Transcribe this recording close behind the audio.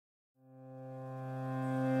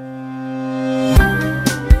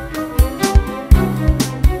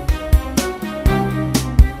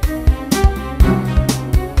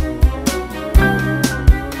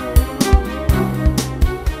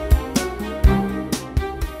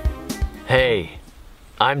Hey,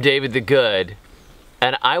 I'm David the Good,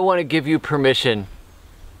 and I want to give you permission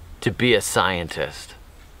to be a scientist,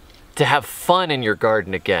 to have fun in your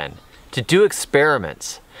garden again, to do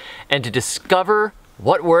experiments, and to discover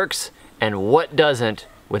what works and what doesn't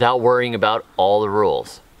without worrying about all the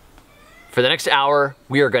rules. For the next hour,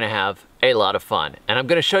 we are going to have a lot of fun, and I'm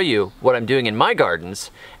going to show you what I'm doing in my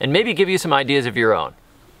gardens and maybe give you some ideas of your own.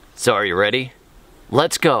 So are you ready?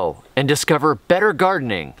 Let's go and discover better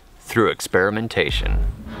gardening through experimentation.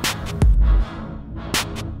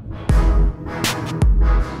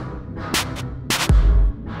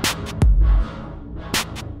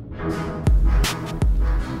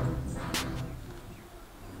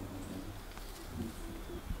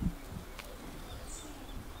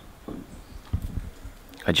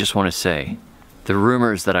 I just want to say, the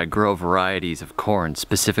rumors that I grow varieties of corn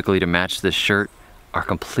specifically to match this shirt are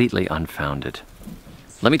completely unfounded.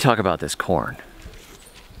 Let me talk about this corn.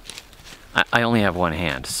 I only have one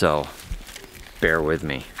hand, so bear with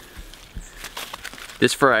me.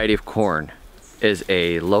 This variety of corn is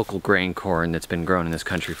a local grain corn that's been grown in this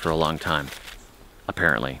country for a long time,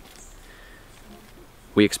 apparently.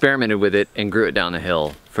 We experimented with it and grew it down the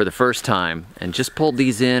hill for the first time and just pulled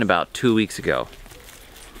these in about 2 weeks ago.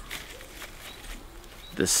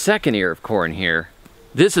 The second ear of corn here,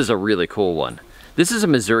 this is a really cool one. This is a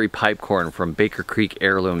Missouri pipe corn from Baker Creek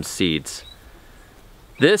Heirloom Seeds.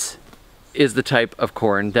 This is the type of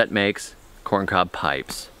corn that makes corncob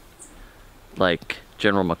pipes, like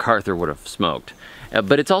General MacArthur would have smoked.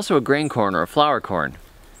 But it's also a grain corn or a flour corn.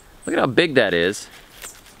 Look at how big that is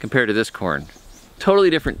compared to this corn. Totally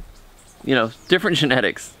different, different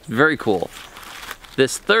genetics. Very cool.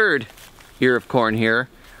 This third ear of corn here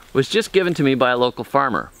was just given to me by a local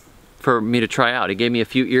farmer for me to try out. He gave me a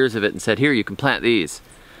few ears of it and said, here, you can plant these.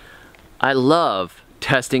 I love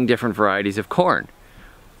testing different varieties of corn.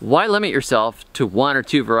 Why limit yourself to 1 or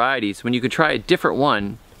 2 varieties when you can try a different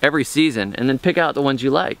one every season and then pick out the ones you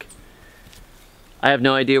like? I have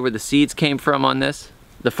no idea where the seeds came from on this.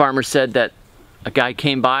 The farmer said that a guy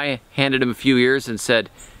came by, handed him a few ears and said,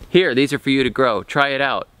 here, these are for you to grow, try it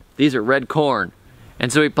out. These are red corn.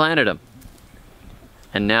 And so he planted them.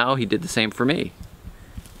 And now he did the same for me.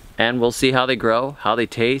 And we'll see how they grow, how they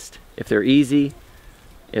taste, if they're easy,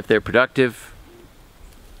 if they're productive.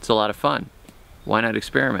 It's a lot of fun. Why not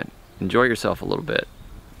experiment? Enjoy yourself a little bit.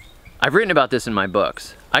 I've written about this in my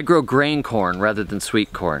books. I grow grain corn rather than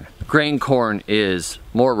sweet corn. Grain corn is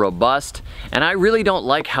more robust, and I really don't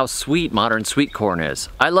like how sweet modern sweet corn is.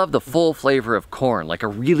 I love the full flavor of corn, like a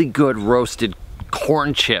really good roasted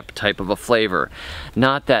corn chip type of a flavor.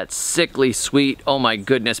 Not that sickly sweet, oh my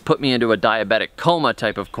goodness, put me into a diabetic coma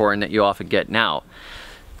type of corn that you often get now.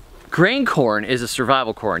 Grain corn is a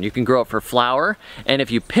survival corn. You can grow it for flour, and if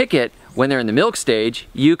you pick it when they're in the milk stage,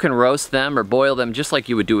 you can roast them or boil them just like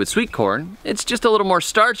you would do with sweet corn. It's just a little more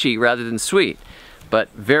starchy rather than sweet, but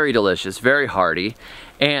very delicious, very hearty,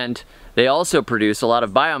 and they also produce a lot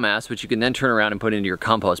of biomass which you can then turn around and put into your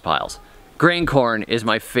compost piles. Grain corn is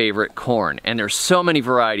my favorite corn, and there's so many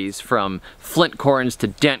varieties, from flint corns to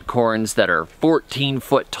dent corns that are 14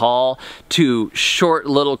 foot tall, to short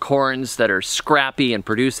little corns that are scrappy and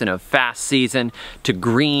produce in a fast season, to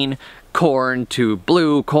green corn, to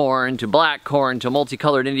blue corn, to black corn, to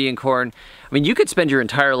multicolored Indian corn. I mean, you could spend your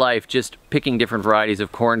entire life just picking different varieties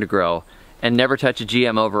of corn to grow and never touch a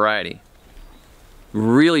GMO variety.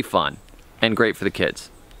 Really fun and great for the kids.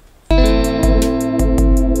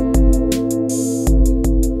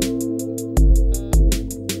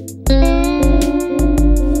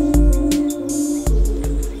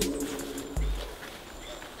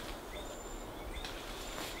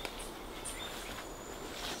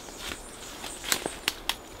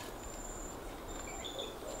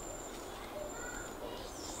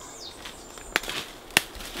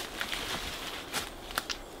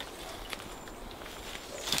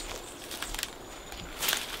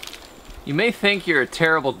 You may think you're a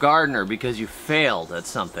terrible gardener because you failed at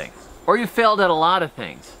something, or you failed at a lot of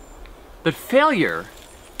things. But failure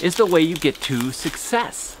is the way you get to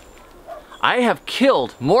success. I have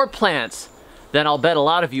killed more plants than I'll bet a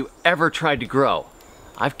lot of you ever tried to grow.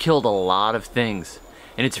 I've killed a lot of things,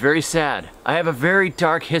 and it's very sad. I have a very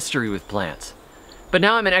dark history with plants. But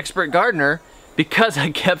now I'm an expert gardener because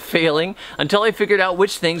I kept failing until I figured out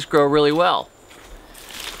which things grow really well.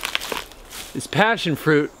 This passion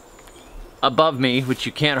fruit above me, which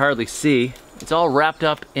you can't hardly see, it's all wrapped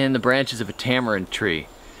up in the branches of a tamarind tree.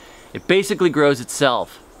 It basically grows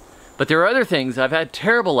itself. But there are other things I've had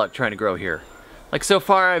terrible luck trying to grow here. Like so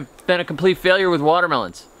far I've been a complete failure with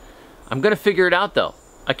watermelons. I'm gonna figure it out though.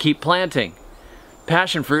 I keep planting.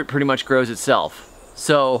 Passion fruit pretty much grows itself.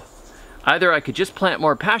 So Either I could just plant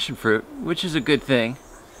more passion fruit, which is a good thing,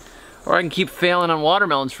 or I can keep failing on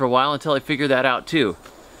watermelons for a while until I figure that out too.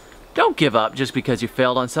 Don't give up just because you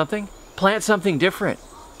failed on something. Plant something different.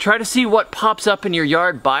 Try to see what pops up in your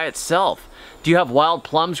yard by itself. Do you have wild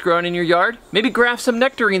plums growing in your yard? Maybe graft some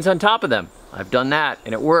nectarines on top of them. I've done that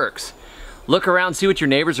and it works. Look around, see what your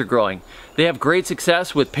neighbors are growing. They have great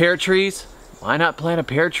success with pear trees. Why not plant a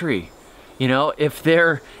pear tree? You know, if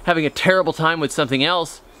they're having a terrible time with something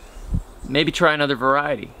else, maybe try another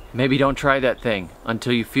variety. Maybe don't try that thing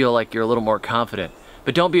until you feel like you're a little more confident.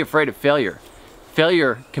 But don't be afraid of failure.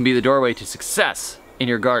 Failure can be the doorway to success in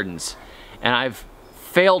your gardens. And I've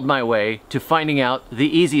failed my way to finding out the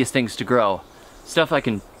easiest things to grow. Stuff I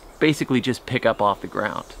can basically just pick up off the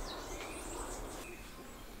ground.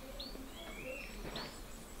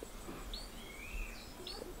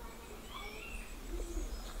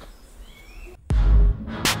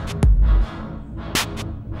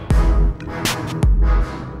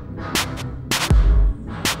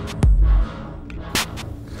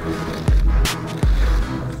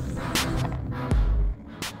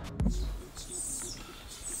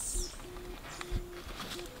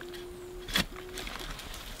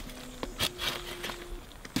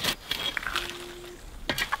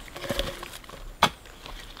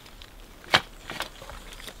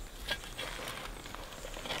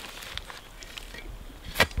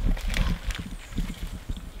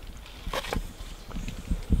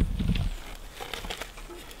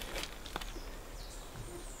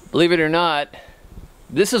 Believe it or not,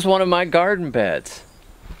 this is one of my garden beds.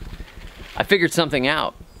 I figured something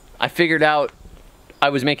out. I figured out I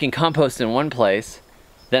was making compost in one place,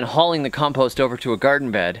 then hauling the compost over to a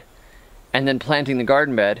garden bed, and then planting the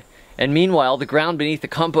garden bed. And meanwhile, the ground beneath the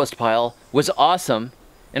compost pile was awesome,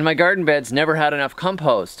 and my garden beds never had enough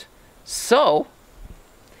compost. So,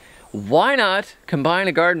 why not combine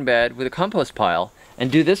a garden bed with a compost pile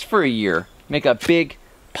and do this for a year? Make a big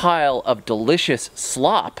pile of delicious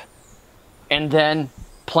slop and then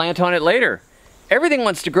plant on it later. Everything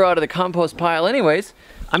wants to grow out of the compost pile anyways.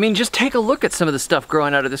 I mean, just take a look at some of the stuff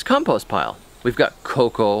growing out of this compost pile. We've got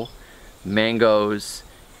cocoa, mangoes,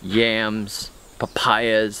 yams,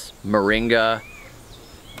 papayas, moringa.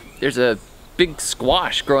 There's a big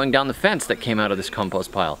squash growing down the fence that came out of this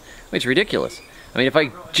compost pile. I mean, it's ridiculous. I mean, if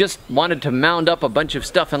I just wanted to mound up a bunch of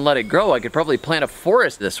stuff and let it grow, I could probably plant a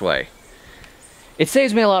forest this way. It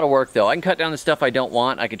saves me a lot of work though. I can cut down the stuff I don't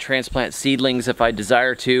want. I can transplant seedlings if I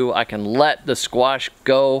desire to. I can let the squash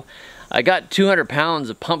go. I got 200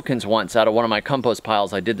 pounds of pumpkins once out of one of my compost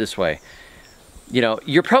piles I did this way. You know,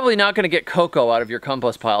 you're probably not going to get cocoa out of your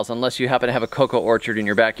compost piles unless you happen to have a cocoa orchard in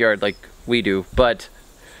your backyard like we do. But,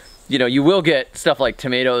 you know, you will get stuff like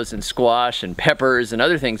tomatoes and squash and peppers and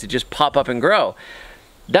other things that just pop up and grow.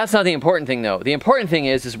 That's not the important thing though. The important thing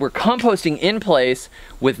is we're composting in place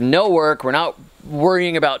with no work. We're not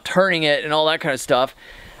worrying about turning it and all that kind of stuff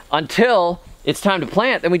until it's time to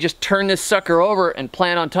plant. Then we just turn this sucker over and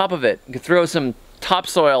plant on top of it. You can throw some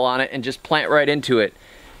topsoil on it and just plant right into it.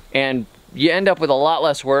 And you end up with a lot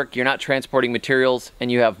less work. You're not transporting materials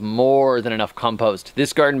and you have more than enough compost.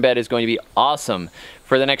 This garden bed is going to be awesome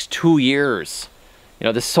for the next 2 years. You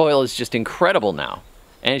know, the soil is just incredible now.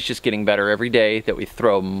 And it's just getting better every day that we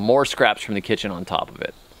throw more scraps from the kitchen on top of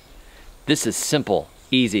it. This is simple,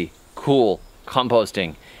 easy, cool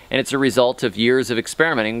composting, and it's a result of years of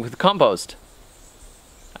experimenting with compost.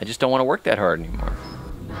 I just don't want to work that hard anymore.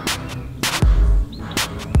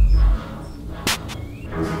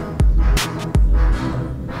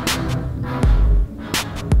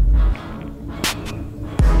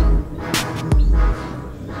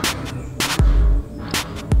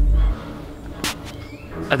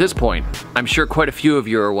 At this point, I'm sure quite a few of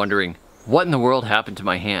you are wondering, what in the world happened to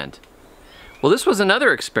my hand? Well, this was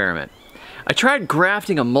another experiment. I tried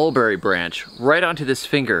grafting a mulberry branch right onto this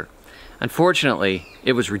finger. Unfortunately,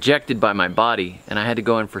 it was rejected by my body and I had to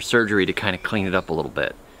go in for surgery to kind of clean it up a little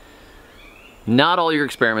bit. Not all your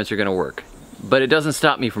experiments are going to work, but it doesn't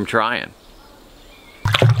stop me from trying.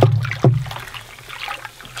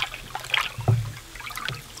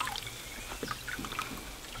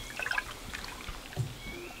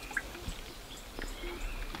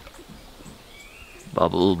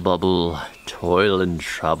 Bubble, bubble, toil and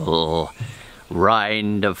trouble,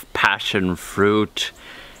 rind of passion fruit,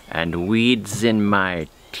 and weeds in my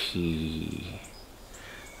tea.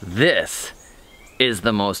 This is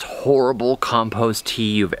the most horrible compost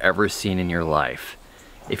tea you've ever seen in your life.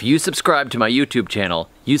 If you subscribe to my YouTube channel,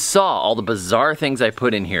 you saw all the bizarre things I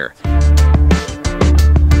put in here.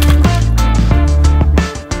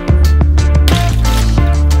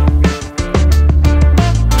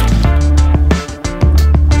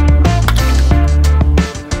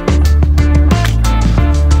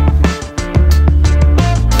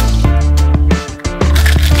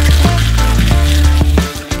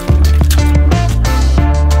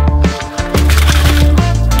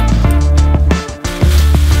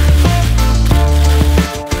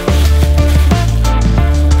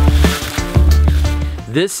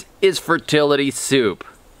 This is fertility soup.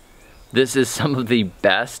 This is some of the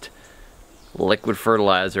best liquid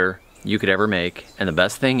fertilizer you could ever make, and the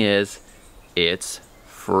best thing is, it's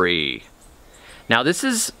free. Now this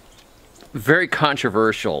is very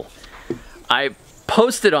controversial. I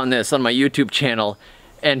posted on this on my YouTube channel,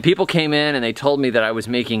 and people came in and they told me that I was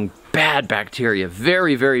making bad bacteria,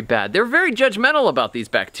 very, very bad. They're very judgmental about these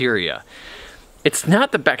bacteria. It's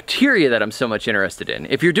not the bacteria that I'm so much interested in.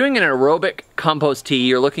 If you're doing an aerobic compost tea,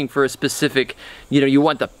 you're looking for a specific, you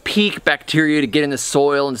want the peak bacteria to get in the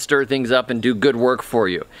soil and stir things up and do good work for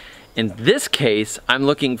you. In this case, I'm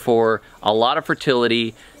looking for a lot of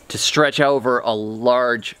fertility to stretch over a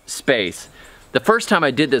large space. The first time I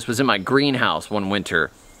did this was in my greenhouse one winter,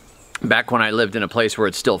 back when I lived in a place where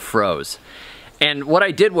it still froze. And what I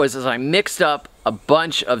did was I mixed up a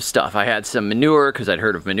bunch of stuff. I had some manure because I'd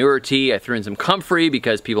heard of manure tea. I threw in some comfrey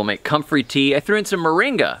because people make comfrey tea. I threw in some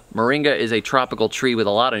moringa. Moringa is a tropical tree with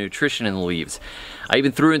a lot of nutrition in the leaves. I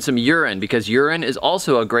even threw in some urine because urine is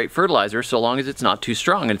also a great fertilizer so long as it's not too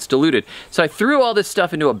strong and it's diluted. So I threw all this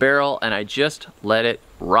stuff into a barrel and I just let it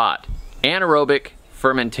rot. Anaerobic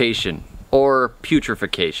fermentation or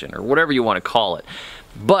putrefaction or whatever you want to call it.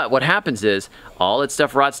 But what happens is all that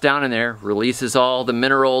stuff rots down in there, releases all the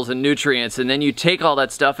minerals and nutrients, and then you take all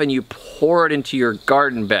that stuff and you pour it into your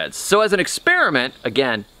garden beds. So as an experiment,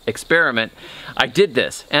 again, experiment, I did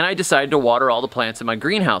this and I decided to water all the plants in my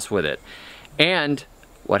greenhouse with it. And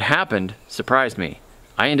what happened surprised me.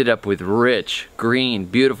 I ended up with rich, green,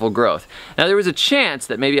 beautiful growth. Now there was a chance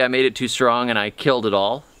that maybe I made it too strong and I killed it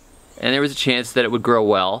all, and there was a chance that it would grow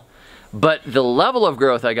well. But the level of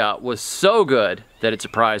growth I got was so good that it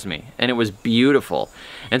surprised me, and it was beautiful.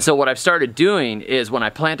 And so what I've started doing is when I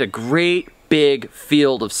plant a great big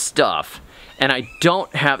field of stuff, and I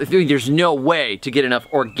don't have, there's no way to get enough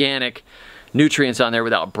organic nutrients on there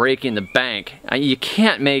without breaking the bank. You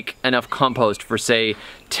can't make enough compost for, say,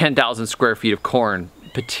 10,000 square feet of corn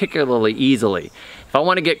particularly easily. If I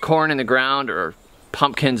want to get corn in the ground or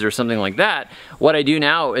pumpkins or something like that, what I do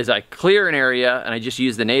now is I clear an area and I just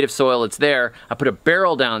use the native soil that's there. I put a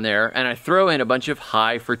barrel down there and I throw in a bunch of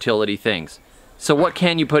high fertility things. So what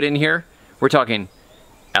can you put in here? We're talking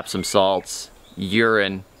Epsom salts,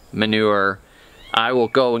 urine, manure. I will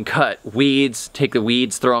go and cut weeds, take the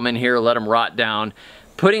weeds, throw them in here, let them rot down.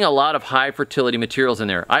 Putting a lot of high fertility materials in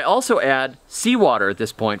there. I also add seawater at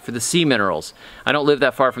this point for the sea minerals. I don't live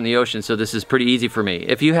that far from the ocean, so this is pretty easy for me.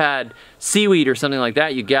 If you had seaweed or something like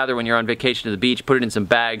that you gather when you're on vacation to the beach, put it in some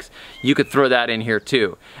bags, you could throw that in here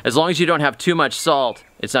too. As long as you don't have too much salt,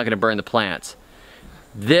 it's not going to burn the plants.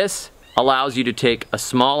 This allows you to take a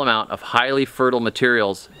small amount of highly fertile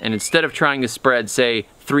materials, and instead of trying to spread, say,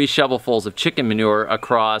 3 shovelfuls of chicken manure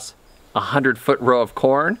across a 100-foot row of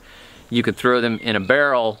corn, you could throw them in a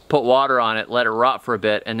barrel, put water on it, let it rot for a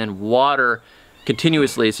bit, and then water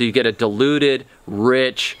continuously so you get a diluted,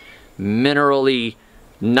 rich, minerally,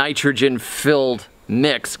 nitrogen-filled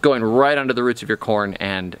mix going right under the roots of your corn,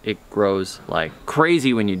 and it grows like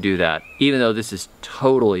crazy when you do that. Even though this is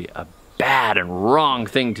totally a bad and wrong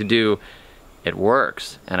thing to do, it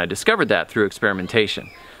works. And I discovered that through experimentation.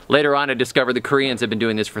 Later on, I discovered the Koreans have been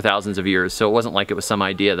doing this for thousands of years, so it wasn't like it was some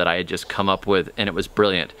idea that I had just come up with and it was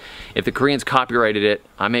brilliant. If the Koreans copyrighted it,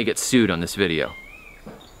 I may get sued on this video.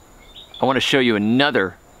 I want to show you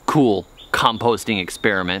another cool composting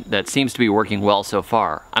experiment that seems to be working well so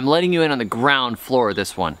far. I'm letting you in on the ground floor of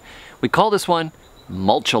this one. We call this one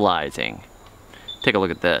mulchalizing. Take a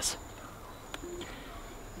look at this.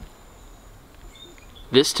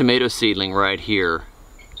 This tomato seedling right here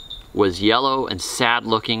was yellow and sad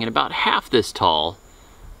looking and about half this tall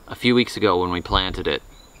a few weeks ago when we planted it.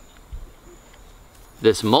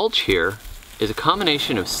 This mulch here is a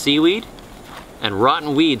combination of seaweed and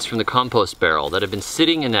rotten weeds from the compost barrel that have been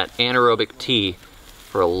sitting in that anaerobic tea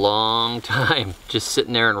for a long time, just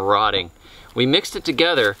sitting there and rotting. We mixed it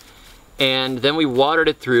together and then we watered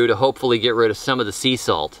it through to hopefully get rid of some of the sea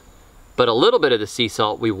salt. But a little bit of the sea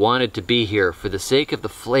salt we wanted to be here for the sake of the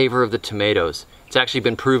flavor of the tomatoes. It's actually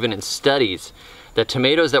been proven in studies that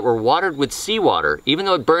tomatoes that were watered with seawater, even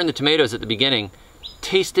though it burned the tomatoes at the beginning,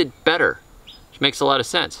 tasted better, which makes a lot of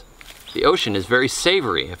sense. The ocean is very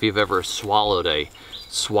savory if you've ever swallowed a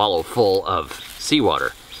swallow full of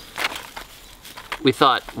seawater. We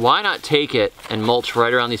thought, why not take it and mulch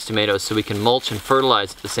right around these tomatoes so we can mulch and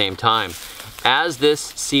fertilize at the same time. As this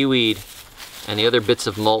seaweed and the other bits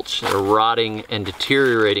of mulch that are rotting and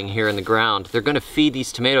deteriorating here in the ground, they're going to feed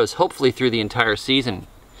these tomatoes hopefully through the entire season.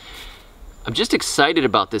 I'm just excited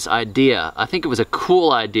about this idea. I think it was a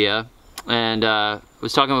cool idea, and I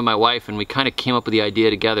was talking with my wife and we kind of came up with the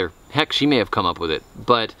idea together. Heck, she may have come up with it,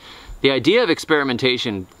 but The idea of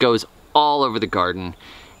experimentation goes all over the garden,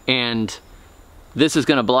 and this is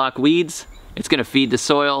gonna block weeds, it's gonna feed the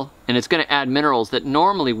soil, and it's gonna add minerals that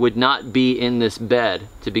normally would not be in this bed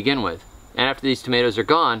to begin with. And after these tomatoes are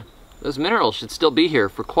gone, those minerals should still be here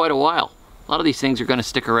for quite a while. A lot of these things are gonna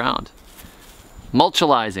stick around.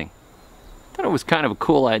 Mulchalizing. I thought it was kind of a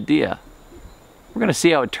cool idea. We're gonna see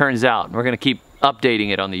how it turns out, and we're gonna keep updating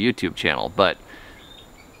it on the YouTube channel, but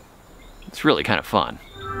it's really kind of fun.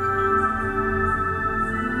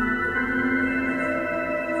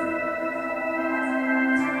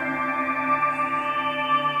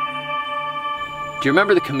 Do you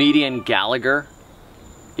remember the comedian Gallagher?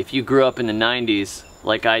 If you grew up in the 90s,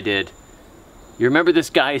 like I did, you remember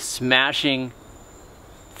this guy smashing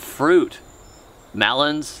fruit,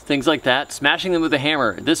 melons, things like that, smashing them with a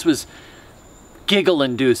hammer. This was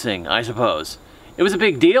giggle-inducing, I suppose. It was a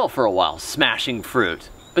big deal for a while, smashing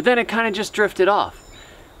fruit. But then it kind of just drifted off.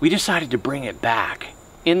 We decided to bring it back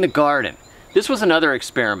in the garden. This was another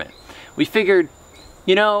experiment. We figured,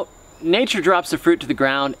 you know, nature drops the fruit to the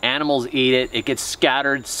ground, animals eat it, it gets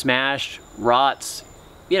scattered, smashed, rots,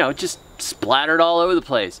 you know, just splattered all over the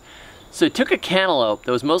place. So it took a cantaloupe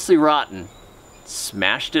that was mostly rotten,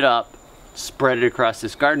 smashed it up, spread it across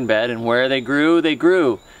this garden bed, and where they grew, they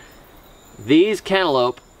grew. These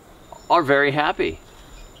cantaloupe are very happy.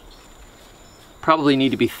 Probably need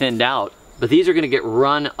to be thinned out, but these are gonna get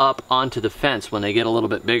run up onto the fence when they get a little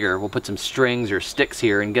bit bigger. We'll put some strings or sticks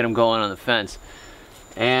here and get them going on the fence.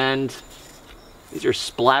 And these are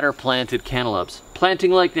splatter planted cantaloupes.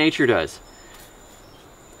 Planting like nature does.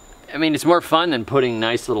 I mean, it's more fun than putting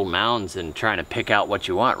nice little mounds and trying to pick out what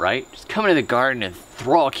you want, right? Just come into the garden and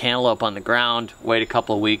throw a cantaloupe on the ground, wait a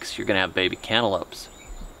couple of weeks, you're gonna have baby cantaloupes.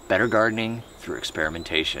 Better gardening through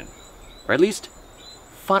experimentation. Or at least,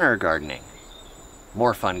 funner gardening.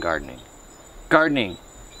 More fun gardening. Gardening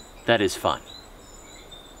that is fun.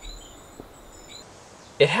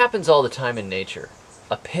 It happens all the time in nature.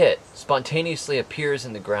 A pit spontaneously appears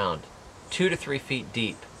in the ground, 2 to 3 feet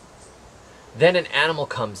deep. Then an animal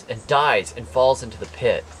comes and dies and falls into the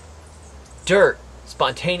pit. Dirt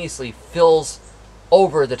spontaneously fills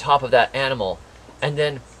over the top of that animal, and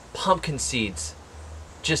then pumpkin seeds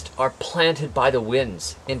just are planted by the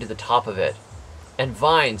winds into the top of it. And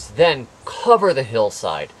vines then cover the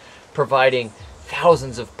hillside, providing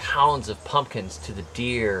thousands of pounds of pumpkins to the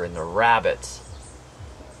deer and the rabbits.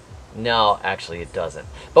 No, actually it doesn't.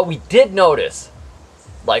 But we did notice,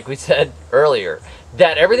 like we said earlier,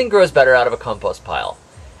 that everything grows better out of a compost pile.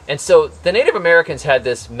 And so the Native Americans had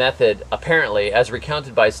this method, apparently, as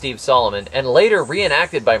recounted by Steve Solomon, and later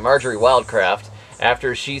reenacted by Marjory Wildcraft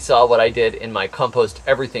after she saw what I did in my Compost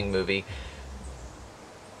Everything movie.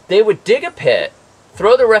 They would dig a pit,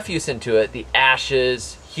 throw the refuse into it, the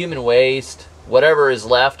ashes, human waste, whatever is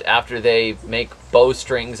left after they make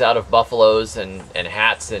bowstrings out of buffaloes and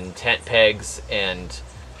hats and tent pegs and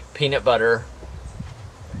peanut butter.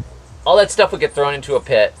 All that stuff would get thrown into a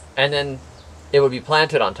pit, and then it would be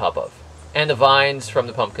planted on top of. And the vines from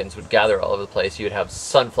the pumpkins would gather all over the place. You would have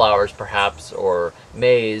sunflowers perhaps, or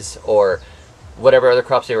maize, or whatever other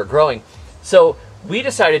crops they were growing. So we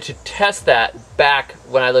decided to test that back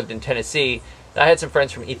when I lived in Tennessee. I had some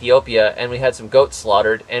friends from Ethiopia, and we had some goats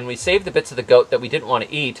slaughtered, and we saved the bits of the goat that we didn't want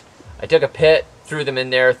to eat. I took a pit, threw them in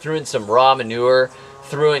there, threw in some raw manure,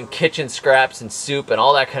 threw in kitchen scraps and soup and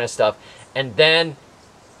all that kind of stuff, and then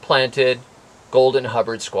planted golden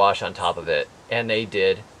Hubbard squash on top of it, and they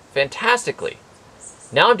did fantastically.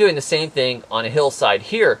 Now I'm doing the same thing on a hillside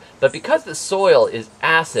here, but because the soil is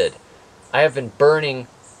acid, I have been burning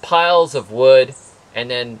piles of wood and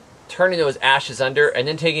then turning those ashes under, and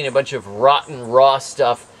then taking a bunch of rotten raw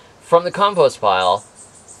stuff from the compost pile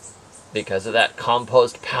because of that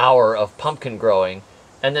compost power of pumpkin growing,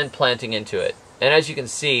 and then planting into it. And as you can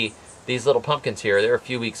see, these little pumpkins here, they're a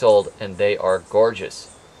few weeks old and they are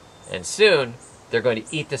gorgeous. And soon they're going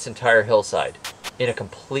to eat this entire hillside in a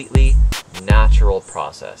completely natural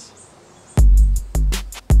process.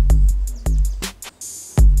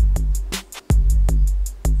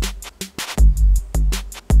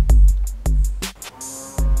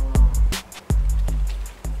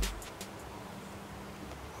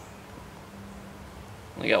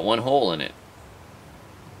 Only got one hole in it.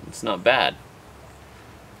 It's not bad.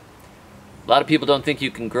 A lot of people don't think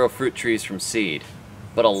you can grow fruit trees from seed,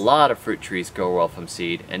 but a lot of fruit trees grow well from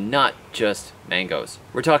seed, and not just mangoes.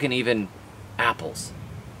 We're talking even apples.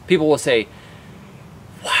 People will say,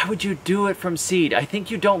 why would you do it from seed? I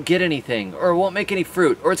think you don't get anything, or it won't make any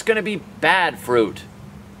fruit, or it's going to be bad fruit.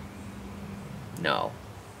 No,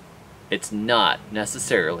 it's not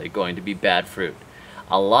necessarily going to be bad fruit.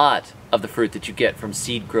 a lot of the fruit that you get from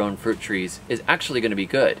seed-grown fruit trees is actually going to be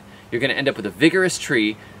good. You're going to end up with a vigorous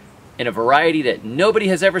tree in a variety that nobody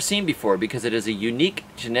has ever seen before because it is a unique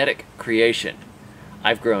genetic creation.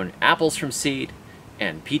 I've grown apples from seed,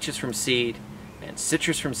 and peaches from seed, and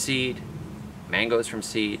citrus from seed, mangoes from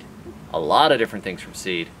seed, a lot of different things from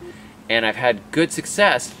seed, and I've had good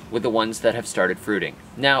success with the ones that have started fruiting.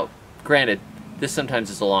 Now, granted, this sometimes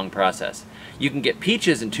is a long process. You can get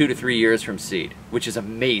peaches in 2 to 3 years from seed, which is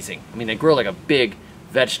amazing. I mean, they grow like a big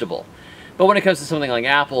vegetable. But when it comes to something like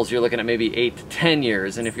apples, you're looking at maybe 8 to 10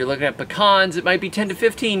 years, and if you're looking at pecans, it might be 10 to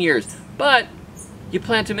 15 years. But you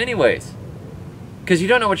plant them anyways, because you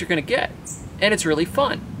don't know what you're going to get, and it's really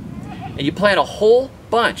fun. And you plant a whole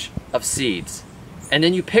bunch of seeds, and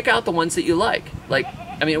then you pick out the ones that you like. Like,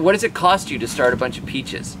 I mean, what does it cost you to start a bunch of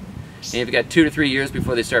peaches? And if you've got 2 to 3 years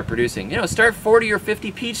before they start producing, you know, start 40 or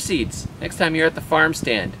 50 peach seeds. Next time you're at the farm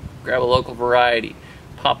stand, grab a local variety,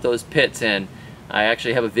 pop those pits in. I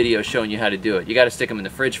actually have a video showing you how to do it. You got to stick them in the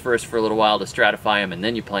fridge first for a little while to stratify them, and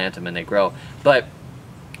then you plant them and they grow. But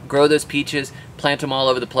grow those peaches, plant them all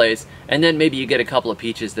over the place, and then maybe you get a couple of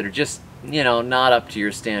peaches that are just, you know, not up to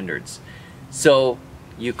your standards. So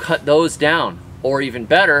you cut those down, or even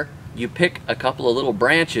better, you pick a couple of little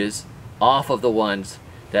branches off of the ones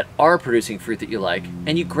that are producing fruit that you like,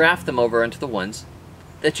 and you graft them over onto the ones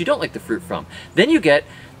that you don't like the fruit from. Then you get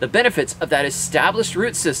the benefits of that established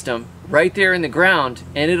root system right there in the ground,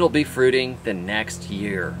 and it'll be fruiting the next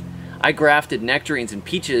year. I grafted nectarines and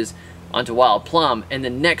peaches onto wild plum, and the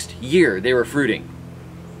next year they were fruiting.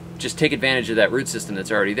 Just take advantage of that root system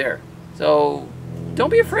that's already there. So don't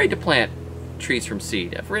be afraid to plant trees from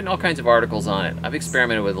seed. I've written all kinds of articles on it. I've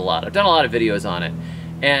experimented with a lot. I've done a lot of videos on it.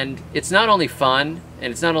 And it's not only fun,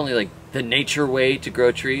 and it's not only like the nature way to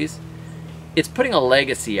grow trees, it's putting a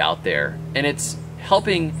legacy out there, and it's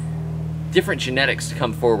helping different genetics to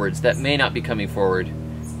come forwards that may not be coming forward,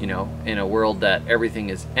 you know, in a world that everything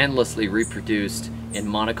is endlessly reproduced in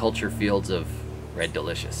monoculture fields of red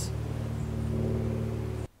delicious.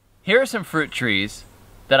 Here are some fruit trees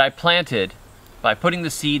that I planted by putting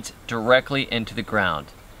the seeds directly into the ground.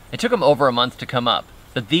 It took them over a month to come up,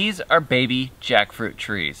 but these are baby jackfruit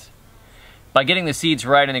trees. By getting the seeds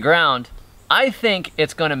right in the ground, I think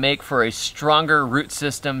it's going to make for a stronger root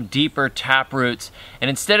system, deeper tap roots, and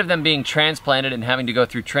instead of them being transplanted and having to go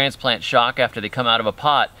through transplant shock after they come out of a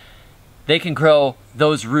pot, they can grow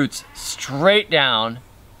those roots straight down,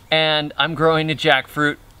 and I'm growing the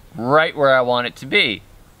jackfruit right where I want it to be.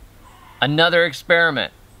 Another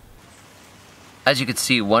experiment. As you can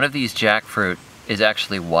see, one of these jackfruit is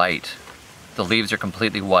actually white. The leaves are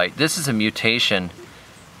completely white. This is a mutation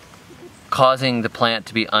causing the plant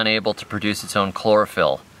to be unable to produce its own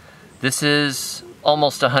chlorophyll. This is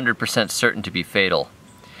almost 100% certain to be fatal.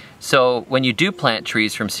 So when you do plant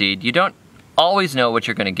trees from seed, you don't always know what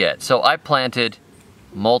you're going to get. So I planted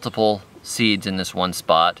multiple seeds in this one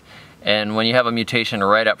spot, and when you have a mutation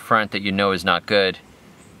right up front that you know is not good,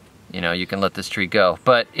 you know, you can let this tree go.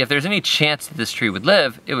 But if there's any chance that this tree would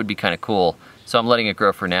live, it would be kind of cool. So I'm letting it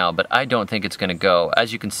grow for now, but I don't think it's going to go.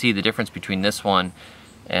 As you can see, the difference between this one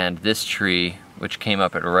and this tree, which came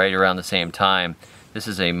up at right around the same time, this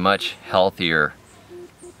is a much healthier,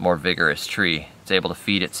 more vigorous tree. It's able to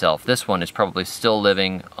feed itself. This one is probably still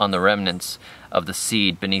living on the remnants of the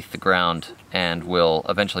seed beneath the ground and will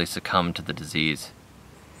eventually succumb to the disease,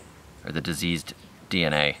 or the diseased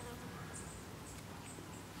DNA.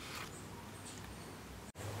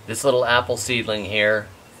 This little apple seedling here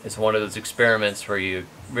is one of those experiments where you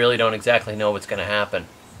really don't exactly know what's going to happen.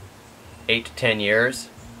 8 to 10 years,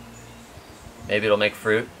 maybe it'll make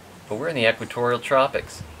fruit, but we're in the equatorial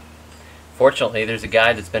tropics. Fortunately, there's a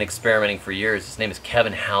guy that's been experimenting for years. His name is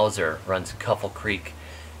Kevin Hauser, runs Cuffle Creek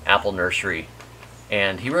Apple Nursery,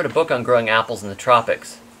 and he wrote a book on growing apples in the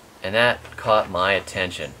tropics, and that caught my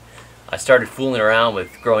attention. I started fooling around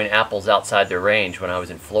with growing apples outside their range when I was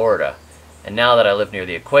in Florida, and now that I live near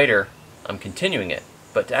the equator, I'm continuing it.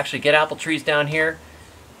 But to actually get apple trees down here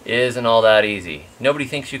isn't all that easy. Nobody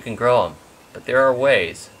thinks you can grow them, but there are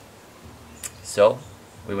ways. So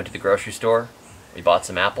we went to the grocery store, we bought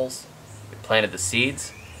some apples, we planted the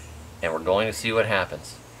seeds, and we're going to see what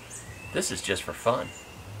happens. This is just for fun.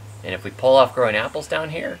 And if we pull off growing apples down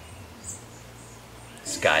here,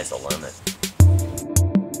 sky's the limit.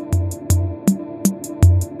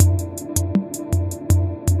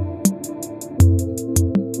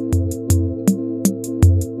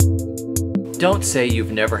 Don't say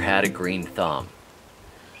you've never had a green thumb.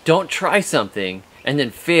 Don't try something and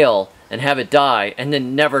then fail and have it die and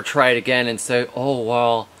then never try it again and say, oh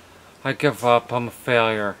well, I give up, I'm a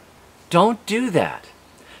failure. Don't do that.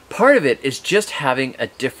 Part of it is just having a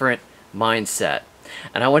different mindset.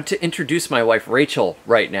 And I want to introduce my wife Rachel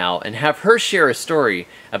right now and have her share a story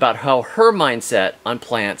about how her mindset on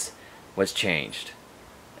plants was changed.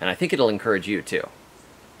 And I think it'll encourage you too.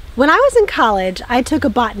 When I was in college, I took a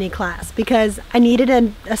botany class because I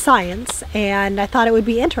needed a science and I thought it would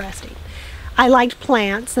be interesting. I liked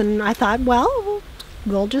plants and I thought, well,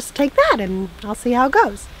 we'll just take that and I'll see how it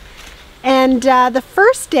goes. And the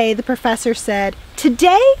first day the professor said,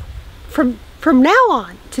 today, from now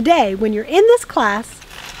on, today, when you're in this class,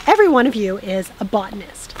 every one of you is a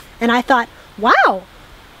botanist. And I thought, wow,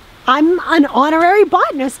 I'm an honorary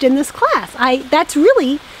botanist in this class. That's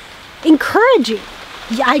really encouraging.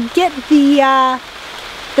 I get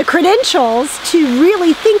the credentials to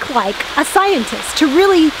really think like a scientist, to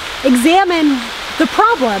really examine the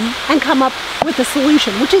problem and come up with a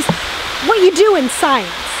solution, which is what you do in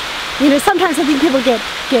science. You know, sometimes I think people get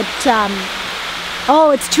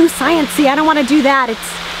oh, it's too sciencey, I don't want to do that.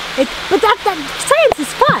 But that science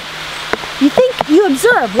is fun. You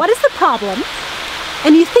observe what is the problem,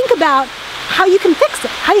 and you think about how you can fix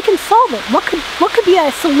it, how you can solve it, what could be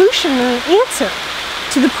a solution or an answer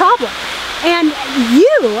to the problem. And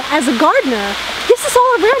you, as a gardener, this is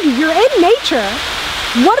all around you. You're in nature.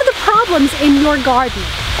 What are the problems in your garden?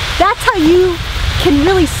 That's how you can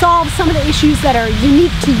really solve some of the issues that are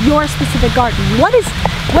unique to your specific garden. What are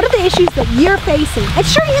the issues that you're facing? And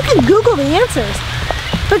sure, you can Google the answers,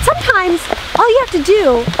 but sometimes all you have to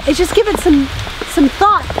do is just give it some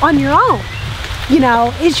thought on your own. You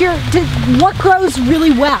know, what grows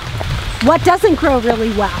really well? What doesn't grow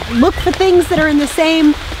really well? Look for things that are in the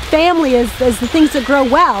same family as the things that grow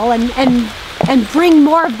well and bring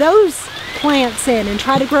more of those plants in and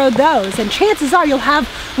try to grow those. And chances are you'll have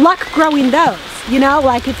luck growing those. You know,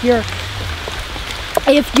 like if your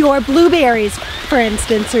blueberries, for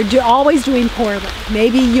instance, are always doing poorly,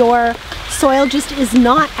 maybe your soil just is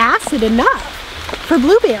not acid enough for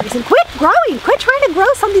blueberries, and quit trying to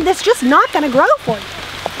grow something that's just not going to grow for you.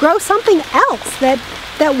 Grow something else that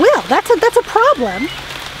will. That's a problem.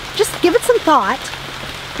 Just give it some thought.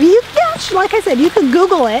 Like I said, you can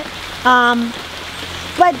Google it,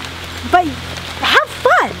 but have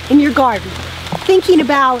fun in your garden, thinking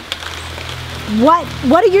about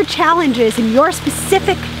what are your challenges in your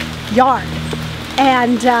specific yard,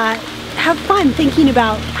 and have fun thinking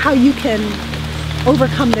about how you can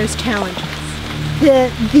overcome those challenges.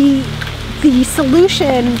 The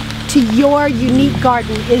solution to your unique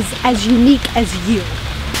garden is as unique as you.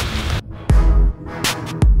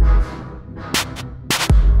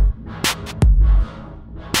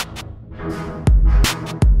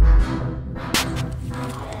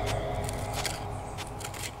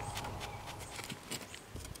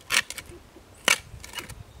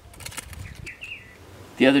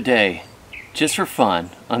 The other day, just for fun,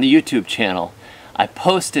 on the YouTube channel, I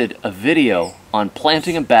posted a video on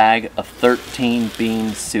planting a bag of 13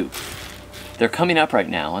 bean soup. They're coming up right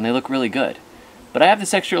now and they look really good. But I have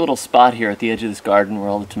this extra little spot here at the edge of this garden where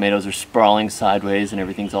all the tomatoes are sprawling sideways and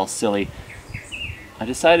everything's all silly. I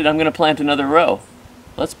decided I'm going to plant another row.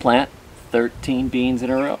 Let's plant 13 beans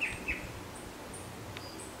in a row.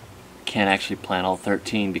 Can't actually plant all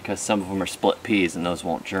 13 because some of them are split peas and those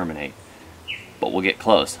won't germinate. But we'll get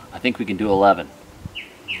close. I think we can do 11.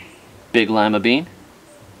 Big lima bean,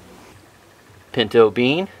 pinto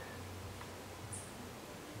bean,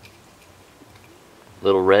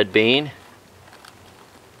 little red bean,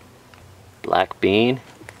 black bean,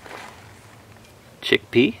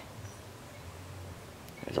 chickpea,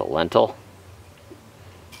 there's a lentil.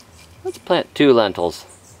 Let's plant 2 lentils.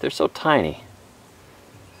 They're so tiny.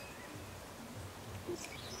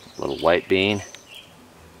 Little white bean,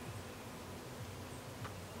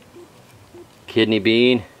 kidney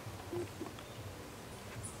bean,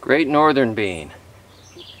 great northern bean,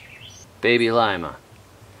 baby lima,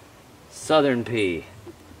 southern pea.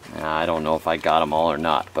 Now, I don't know if I got them all or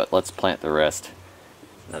not, but let's plant the rest.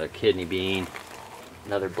 Another kidney bean,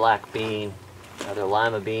 another black bean, another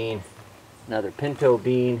lima bean, another pinto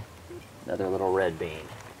bean, another little red bean.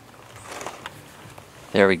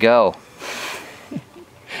 There we go.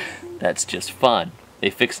 That's just fun. They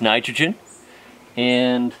fix nitrogen,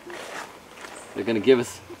 and they're going to give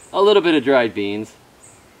us a little bit of dried beans,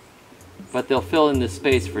 but they'll fill in this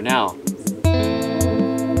space for now.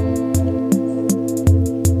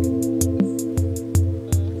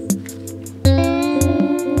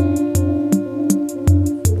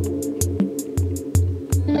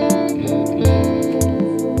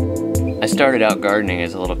 I started out gardening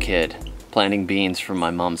as a little kid, planting beans from my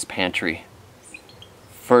mom's pantry.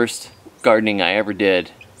 First gardening I ever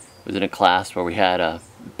did was in a class where we had a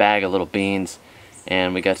bag of little beans,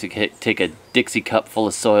 and we got to take a Dixie cup full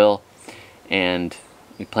of soil and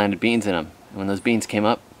we planted beans in them. And when those beans came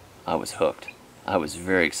up, I was hooked. I was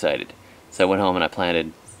very excited. So I went home and I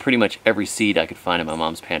planted pretty much every seed I could find in my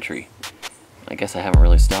mom's pantry. I guess I haven't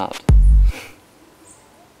really stopped.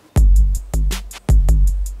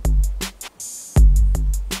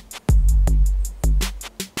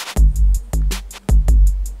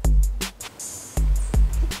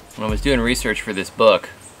 When I was doing research for this book,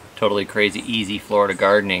 Totally Crazy Easy Florida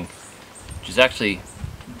Gardening, which has actually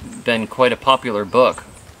been quite a popular book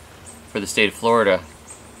for the state of Florida,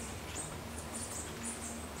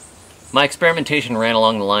 my experimentation ran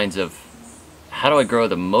along the lines of, how do I grow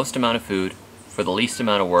the most amount of food for the least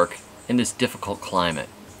amount of work in this difficult climate?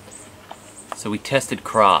 So we tested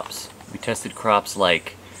crops. We tested crops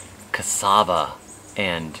like cassava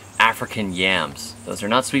and African yams. Those are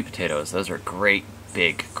not sweet potatoes. Those are great,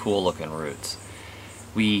 big, cool-looking roots.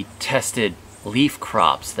 We tested leaf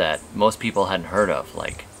crops that most people hadn't heard of,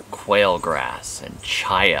 like quail grass and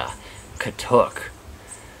chaya, katuk.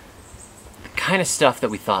 The kind of stuff that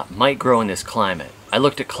we thought might grow in this climate. I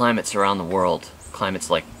looked at climates around the world, climates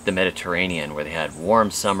like the Mediterranean, where they had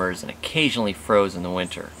warm summers and occasionally froze in the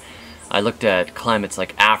winter. I looked at climates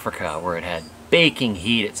like Africa, where it had baking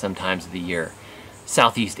heat at some times of the year.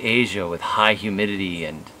 Southeast Asia, with high humidity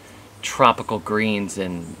and tropical greens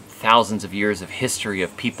and thousands of years of history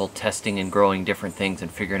of people testing and growing different things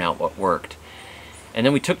and figuring out what worked. And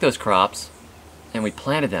then we took those crops and we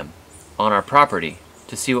planted them on our property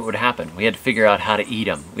to see what would happen. We had to figure out how to eat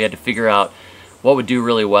them. We had to figure out what would do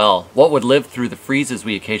really well, what would live through the freezes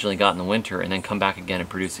we occasionally got in the winter and then come back again and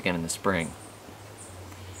produce again in the spring.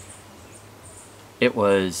 It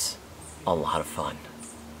was a lot of fun.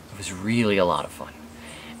 It was really a lot of fun.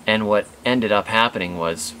 And what ended up happening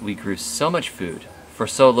was we grew so much food for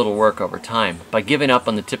so little work over time by giving up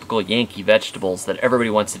on the typical Yankee vegetables that everybody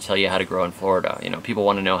wants to tell you how to grow in Florida. You know, people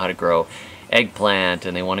want to know how to grow eggplant,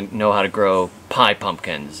 and they want to know how to grow pie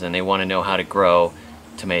pumpkins, and they want to know how to grow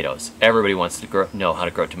tomatoes. Everybody wants to know how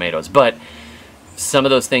to grow tomatoes, but some of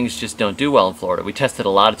those things just don't do well in Florida. We tested a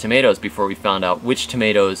lot of tomatoes before we found out which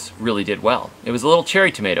tomatoes really did well. It was little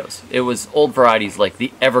cherry tomatoes. It was old varieties like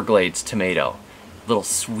the Everglades tomato, little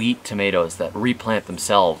sweet tomatoes that replant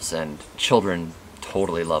themselves, and children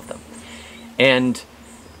totally love them. And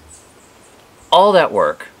all that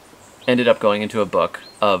work ended up going into a book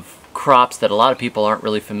of crops that a lot of people aren't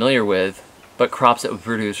really familiar with, but crops that would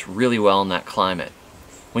produce really well in that climate.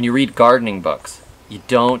 When you read gardening books, you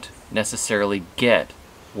don't necessarily get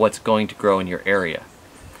what's going to grow in your area.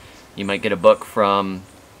 You might get a book from,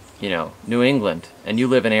 you know, New England, and you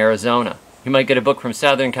live in Arizona. You might get a book from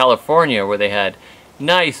Southern California where they had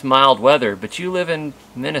nice mild weather, but you live in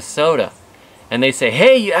Minnesota. And they say,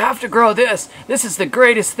 hey, you have to grow this. This is the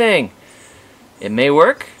greatest thing. It may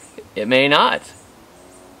work, it may not.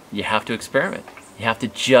 You have to experiment. You have to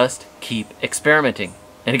just keep experimenting.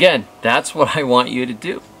 And again, that's what I want you to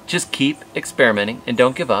do. Just keep experimenting and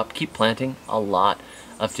don't give up. Keep planting a lot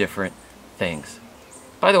of different things.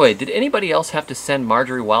 By the way, did anybody else have to send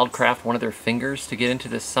Marjory Wildcraft one of their fingers to get into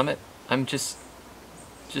this summit? I'm just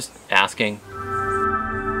asking.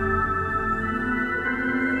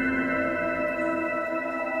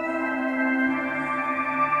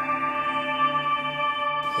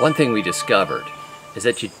 One thing we discovered is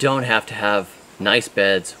that you don't have to have nice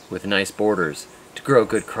beds with nice borders to grow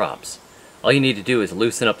good crops. All you need to do is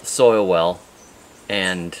loosen up the soil well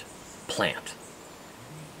and plant.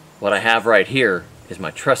 What I have right here is my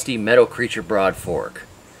trusty Meadow Creature Broadfork.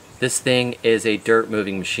 This thing is a dirt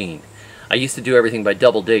moving machine. I used to do everything by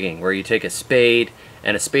double digging, where you take a spade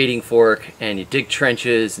and a spading fork and you dig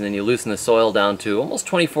trenches and then you loosen the soil down to almost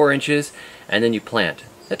 24 inches and then you plant.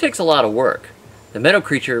 That takes a lot of work. The Meadow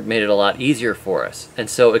Creature made it a lot easier for us. And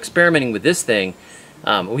so experimenting with this thing,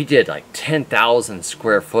 we did like 10,000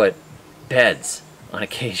 square foot beds on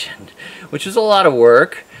occasion, which was a lot of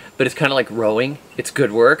work, but it's kind of like rowing. It's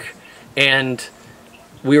good work. And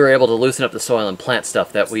we were able to loosen up the soil and plant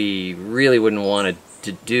stuff that we really wouldn't want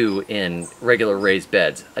to do in regular raised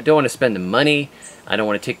beds. I don't want to spend the money. I don't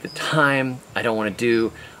want to take the time. I don't want to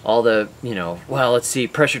do all the, you know, well, let's see,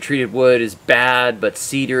 pressure treated wood is bad, but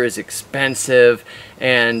cedar is expensive,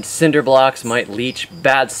 and cinder blocks might leach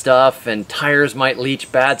bad stuff, and tires might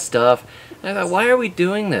leach bad stuff. And I thought, why are we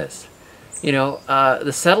doing this? You know,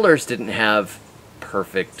 the settlers didn't have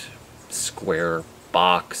perfect square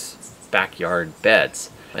box backyard beds,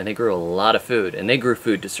 and they grew a lot of food, and they grew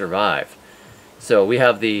food to survive. So we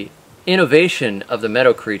have the innovation of the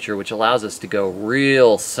Meadow Creature, which allows us to go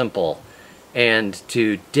real simple and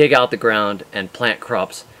to dig out the ground and plant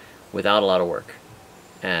crops without a lot of work.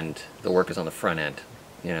 and the work is on the front end,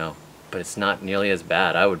 you know, but it's not nearly as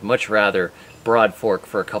bad. I would much rather broad fork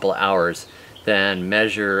for a couple of hours than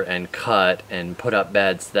measure and cut and put up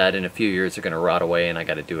beds that in a few years are going to rot away and I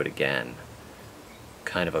got to do it again.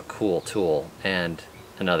 Kind of a cool tool, and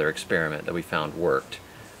another experiment that we found worked.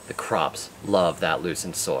 The crops love that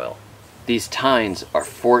loosened soil. These tines are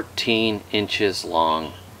 14 inches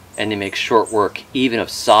long, and they make short work even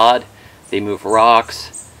of sod. They move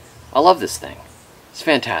rocks. I love this thing. It's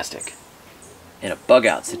fantastic. In a bug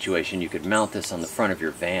out situation, you could mount this on the front of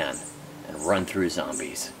your van and run through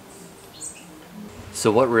zombies.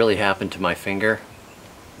 So what really happened to my finger?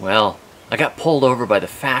 Well, I got pulled over by the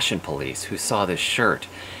fashion police who saw this shirt,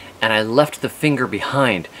 and I left the finger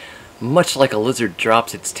behind, much like a lizard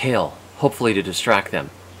drops its tail, hopefully to distract them.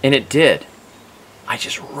 And it did. I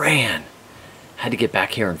just ran. Had to get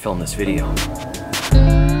back here and film this video.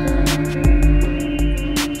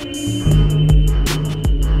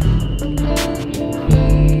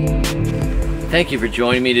 Thank you for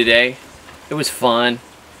joining me today. It was fun.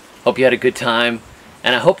 Hope you had a good time.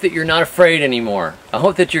 And I hope that you're not afraid anymore. I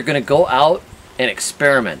hope that you're going to go out and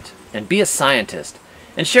experiment and be a scientist.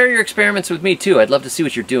 And share your experiments with me too. I'd love to see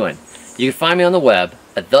what you're doing. You can find me on the web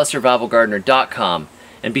at thesurvivalgardener.com.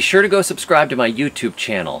 And be sure to go subscribe to my YouTube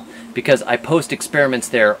channel, because I post experiments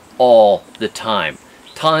there all the time.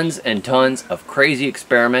 Tons and tons of crazy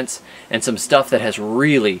experiments and some stuff that has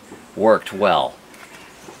really worked well.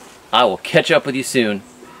 I will catch up with you soon,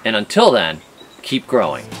 and until then, keep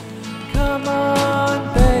growing. Come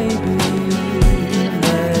on, baby,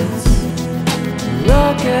 let's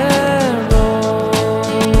rock and roll.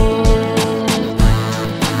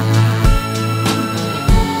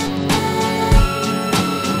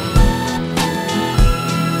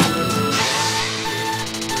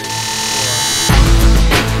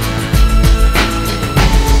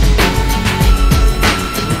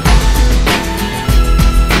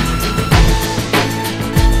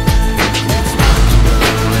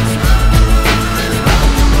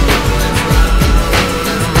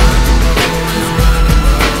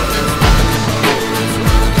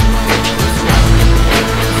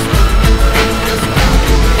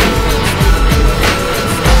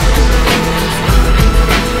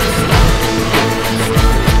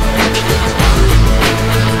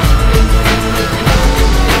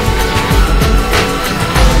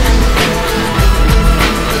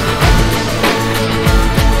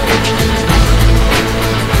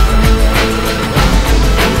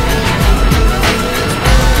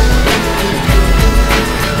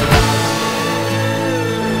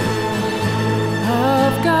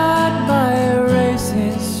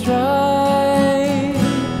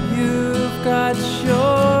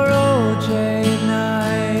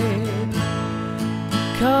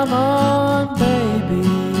 Come on, baby,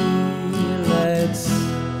 let's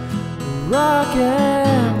rock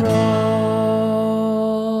and roll.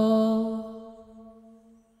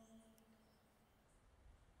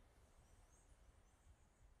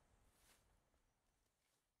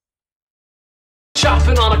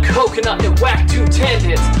 Chopping on a coconut and whack 2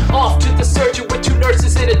 tendons. Off to the surgeon with 2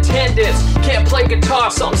 nurses in attendance. Can't play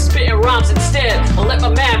guitar, so I'm spitting rhymes instead. I'll let my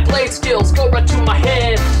mad blade skills go right to my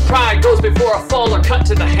head. Pride goes before a fall or cut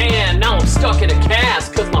to the hand. Now I'm stuck in a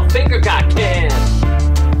cast cause my finger got canned.